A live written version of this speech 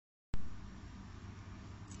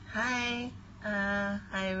Hi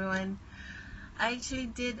everyone. I actually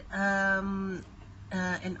did an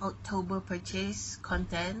October purchase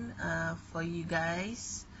content for you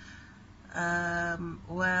guys.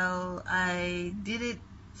 Well, I did it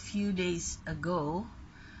few days ago,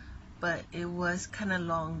 but it was kind of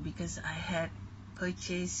long because I had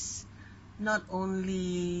purchased not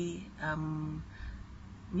only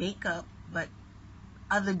makeup but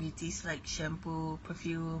other beauties like shampoo,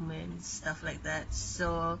 perfume, and stuff like that.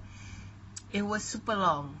 So it was super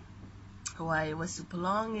long. Why it was super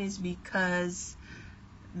long is because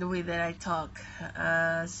the way that I talk.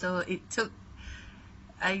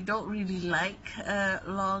 I don't really like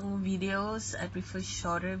long videos. I prefer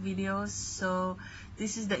shorter videos. So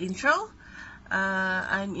this is the intro.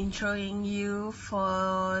 I'm introing you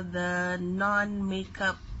for the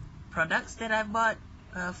non-makeup products that I bought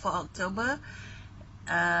for October.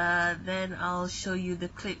 Then I'll show you the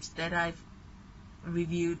clips that I've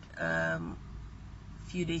reviewed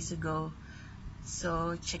few days ago,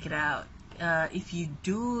 so check it out. If you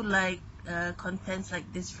do like contents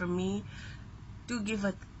like this from me, do give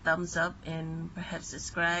a thumbs up and perhaps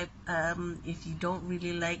subscribe. If you don't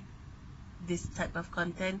really like this type of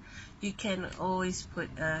content, you can always put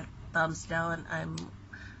a thumbs down.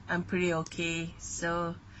 I'm pretty okay.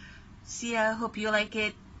 So see ya, hope you like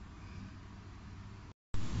it.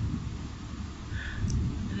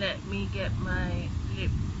 Let me get my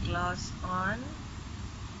lip gloss on.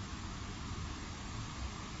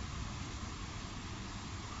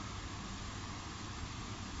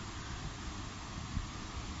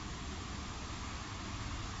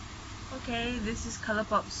 Okay, this is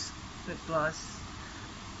Colourpop's lip gloss.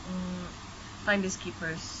 Finders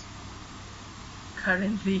Keepers.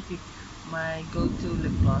 Currently my go-to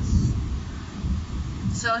lip gloss.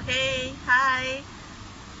 So hey, hi.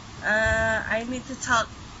 I need to talk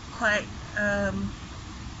quite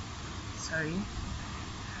sorry.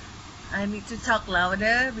 I need to talk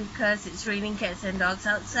louder because it's raining cats and dogs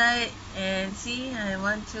outside. And see, I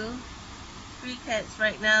want 3 cats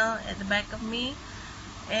right now at the back of me.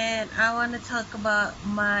 And I want to talk about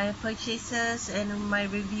my purchases and my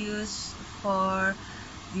reviews for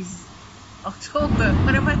this October.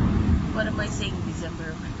 What am I saying?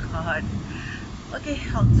 December? Oh my god. Okay,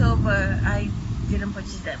 October. I didn't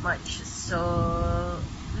purchase that much. So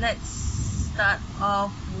let's start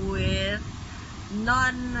off with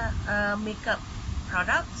non-makeup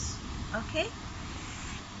products. Okay.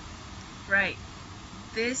 Right.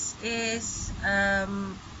 This is a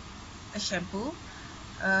shampoo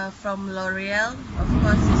from L'Oreal. Of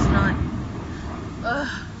course, it's not.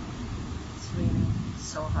 It's raining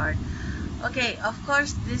so hard. Okay, of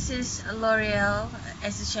course, this is L'Oreal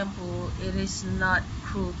as a shampoo. It is not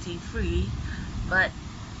cruelty free, but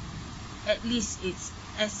at least it's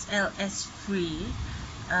SLS free.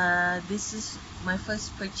 This is my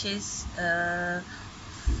first purchase.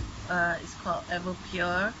 It's called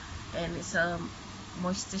Everpure, and it's a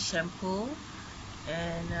moisture shampoo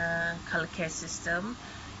and color care system.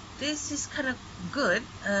 This is kind of good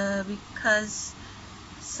because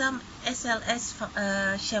some SLS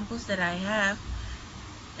shampoos that I have,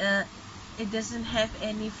 it doesn't have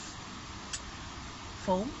any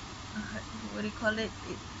foam. What do you call it?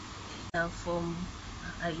 Foam,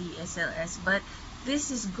 i.e. SLS. But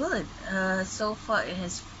this is good. So far, it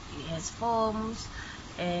has foams,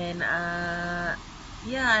 and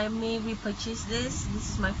yeah, I may repurchase this. This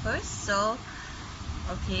is my first, so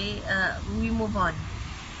okay. We move on.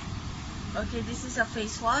 Okay, this is a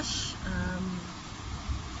face wash.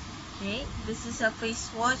 Okay, this is a face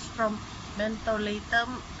wash from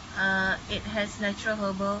Mentholatum. It has natural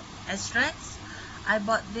herbal extracts. I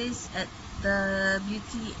bought this at the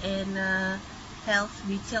beauty and health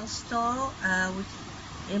retail store, which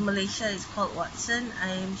in Malaysia is called Watson.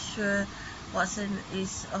 I am sure Watson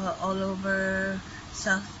is all over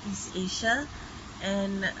Southeast Asia.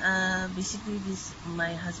 And basically this,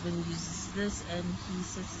 my husband uses this and he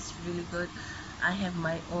says it's really good. I have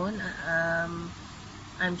my own.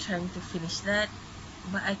 I'm trying to finish that,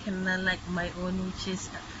 but I kinda like my own, which is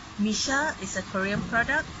Misha. It's a Korean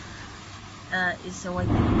product. It's a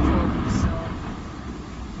whitening foam. So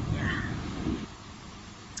yeah.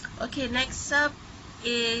 Okay, next up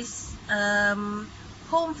is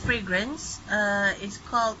home fragrance. It's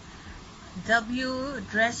called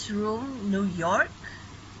W.Dressroom New York.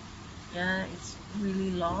 Yeah, it's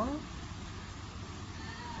really long.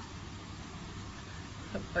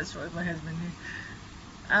 What's wrong with my husband here?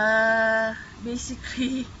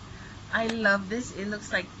 Basically, I love this. It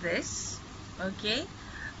looks like this. Okay.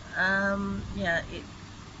 Yeah, it.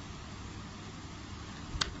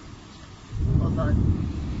 Hold on.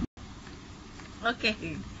 Okay.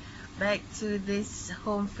 back to this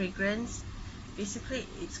home fragrance. Basically,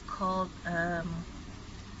 it's called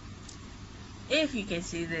if you can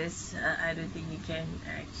see this, I don't think you can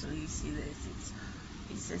actually see this.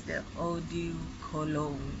 It says the Eau de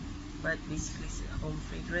Cologne, but basically it's a home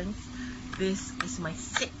fragrance. This is my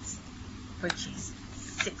sixth purchase.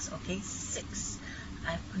 Okay, six.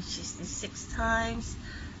 I've purchased this 6 times.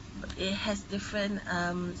 It has different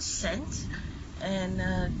scent, and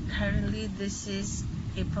currently this is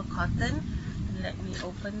April Cotton. Let me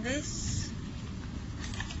open this.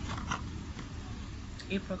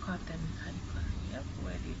 April Cotton, yep,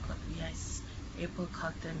 where do you call it? Yes, April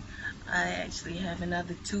Cotton. I actually have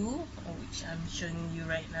another 2, which I'm showing you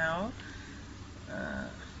right now.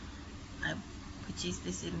 I purchased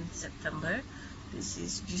this in September. This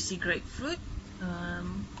is Juicy Grapefruit,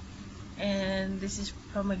 and this is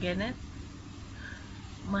Pomegranate.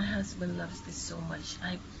 My husband loves this so much.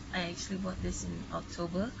 I actually bought this in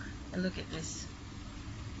October, and look at this.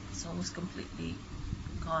 It's almost completely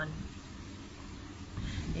gone.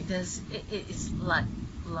 It's like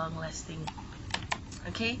long lasting.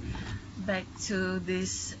 Okay, back to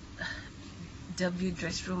this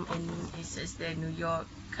W.Dressroom, and it says there New York.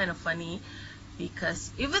 Kind of funny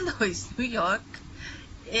because even though it's New York,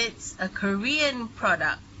 it's a Korean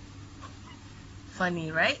product.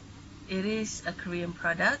 Funny, right? It is a Korean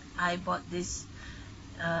product. I bought this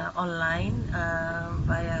online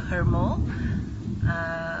via Hermo.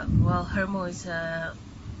 Well, Hermo is a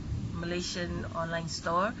Malaysian online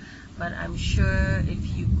store, but I'm sure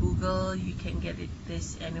if you Google, you can get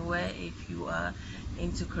this anywhere if you are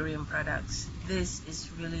into Korean products. This is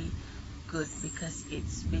really good because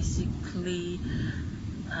it's basically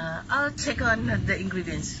I'll check on the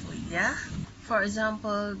ingredients for you. Yeah, for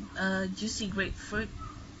example, juicy grapefruit,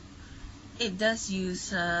 it does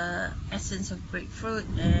use essence of grapefruit,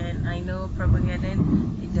 and I know pomegranate,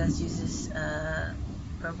 it does use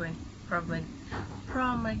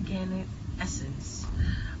pomegranate essence,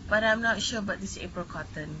 but I'm not sure about this April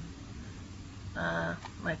Cotton.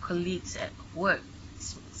 My colleagues at work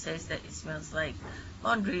says that it smells like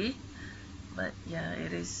laundry, but yeah,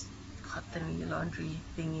 it is cottony laundry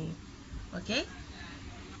thingy. Okay,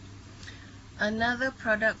 another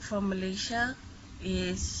product from Malaysia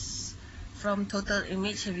is from Total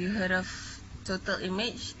Image. Have you heard of Total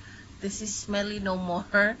Image? This is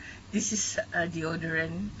Smelly-No-More. This is a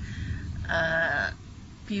deodorant.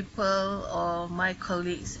 People or my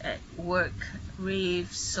colleagues at work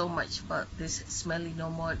rave so much about this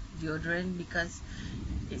Smelly-No-More deodorant because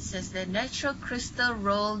it says the natural crystal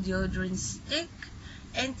roll deodorant stick,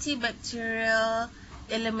 antibacterial,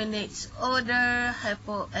 eliminates odor,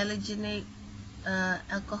 hypoallergenic,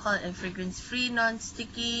 alcohol and fragrance free,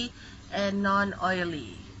 non-sticky, and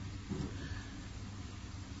non-oily.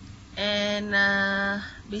 And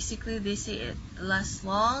basically they say it lasts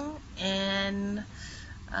long, and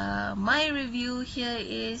my review here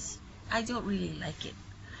is I don't really like it.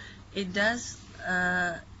 It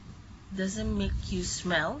doesn't make you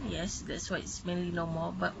smell. Yes, that's why it's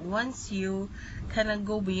Smelly-No-More, but once you kind of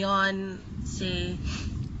go beyond, say,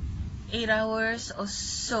 8 hours or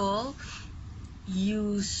so,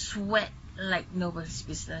 you sweat like nobody's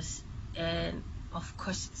business, and of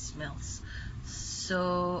course it smells.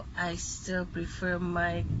 So I still prefer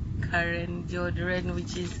my current deodorant,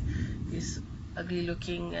 which is this ugly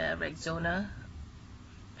looking Rexona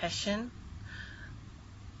Passion.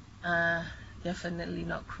 Definitely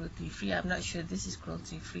not cruelty free. I'm not sure this is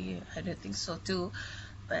cruelty free. I don't think so too,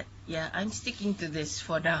 but yeah, I'm sticking to this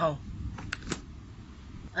for now.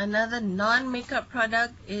 Another non-makeup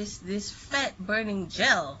product is this fat burning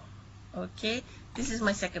gel. Okay, this is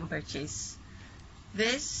my second purchase.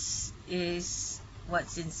 This is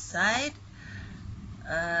what's inside.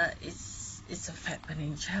 It's a fat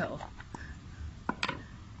burning gel.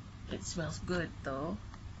 It smells good though.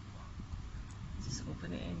 Just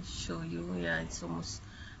open it and show you. Yeah, it's almost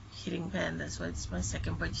hitting pan. That's why it's my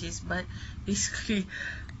second purchase. But basically,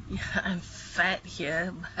 yeah, I'm fat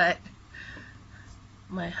here, but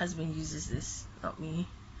my husband uses this, not me.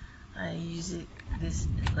 I use this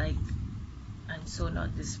like I'm so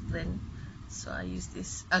not disciplined, so I use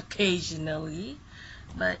this occasionally,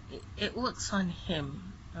 but it works on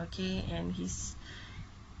him. Okay, and his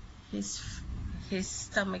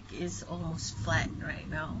stomach is almost flat right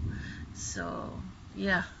now. So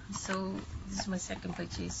yeah, so this is my second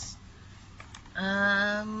purchase.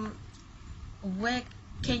 Where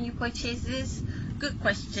can you purchase this? Good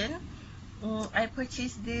question. I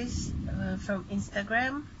purchased this from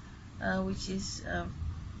Instagram, which is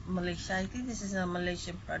Malaysia. I think this is a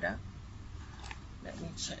Malaysian product. Let me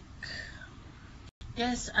check.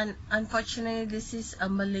 Yes, and unfortunately this is a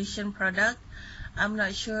Malaysian product. I'm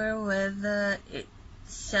not sure whether it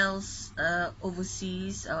sells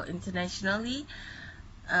overseas or internationally.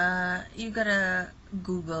 You gotta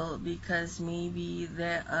Google, because maybe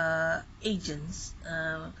there are agents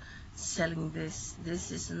selling this. This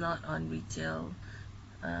is not on retail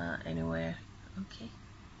anywhere.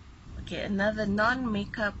 Okay, another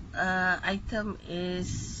non-makeup item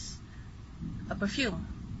is a perfume.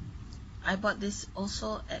 I bought this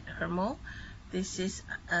also at Hermo. This is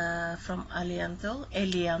from Elianto.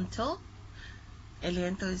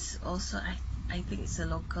 Elianto is also, I think it's a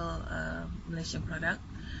local Malaysian product.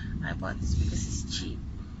 I bought this because it's cheap,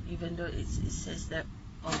 even though it says that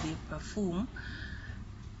all the perfume.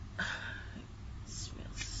 It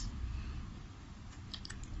smells.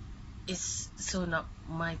 It's so not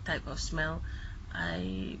my type of smell.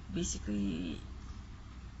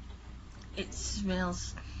 It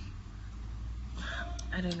smells,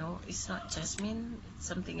 I don't know, it's not jasmine, it's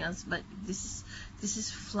something else, but this is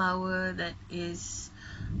flower that is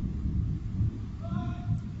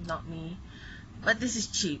not me. But this is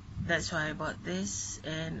cheap, that's why I bought this,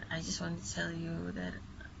 and I just want to tell you that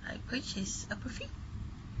I purchased a perfume.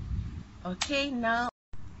 Okay, now,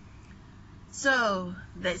 so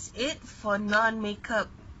that's it for non-makeup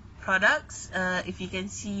products. If you can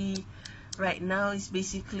see right now, it's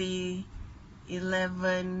basically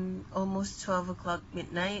 11, almost 12 o'clock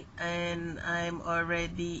midnight, and I'm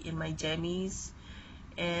already in my jammies,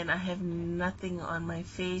 and I have nothing on my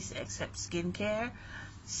face except skincare.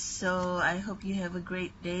 So I hope you have a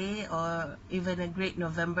great day, or even a great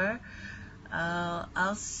November.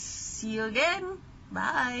 I'll see you again.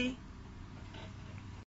 Bye.